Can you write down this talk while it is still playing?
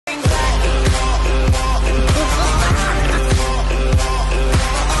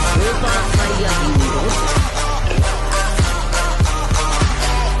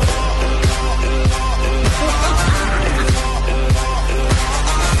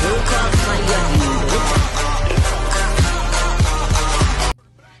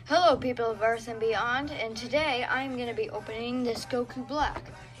people of Earth and beyond, and today I'm going to be opening this Goku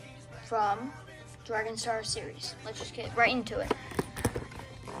Black from Dragon Star series. Let's just get right into it.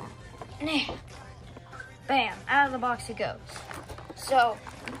 Bam, out of the box it goes. So,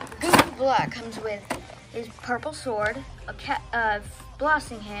 Goku Black comes with his purple sword, a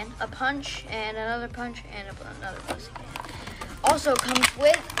blasting hand, a punch, and another punch, and another blasting hand. Also comes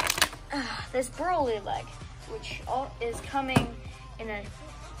with this Broly leg, which is coming in a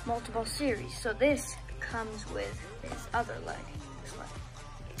multiple series. So this comes with his other leg. This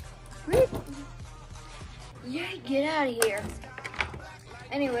leg. Yay, get out of here.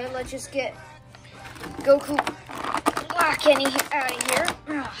 Anyway, let's just get Goku Black out of here.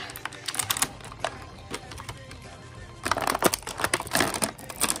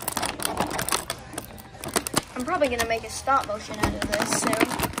 I'm probably gonna make a stop motion out of this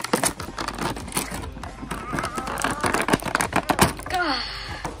soon.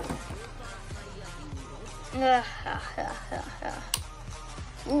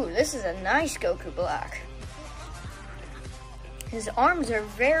 Ooh, this is a nice Goku Black. His arms are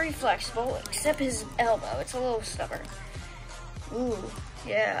very flexible, except his elbow. It's a little stubborn. Ooh,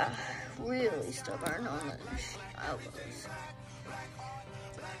 yeah, really stubborn on the elbows.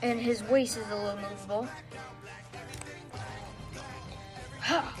 And his waist is a little movable.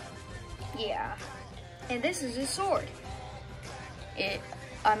 Ha! Yeah. And this is his sword.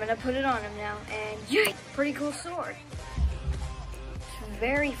 I'm gonna put it on him now, and yay! Pretty cool sword. It's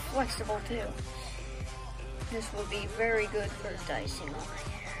very flexible too. This will be very good for dicing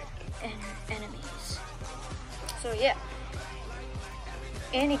on enemies. So yeah.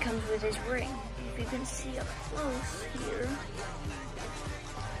 And he comes with his ring. If you can see up close here.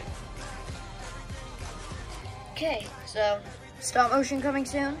 Okay, so stop motion coming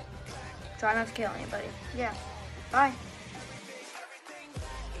soon. Try not to kill anybody. Yeah. Bye.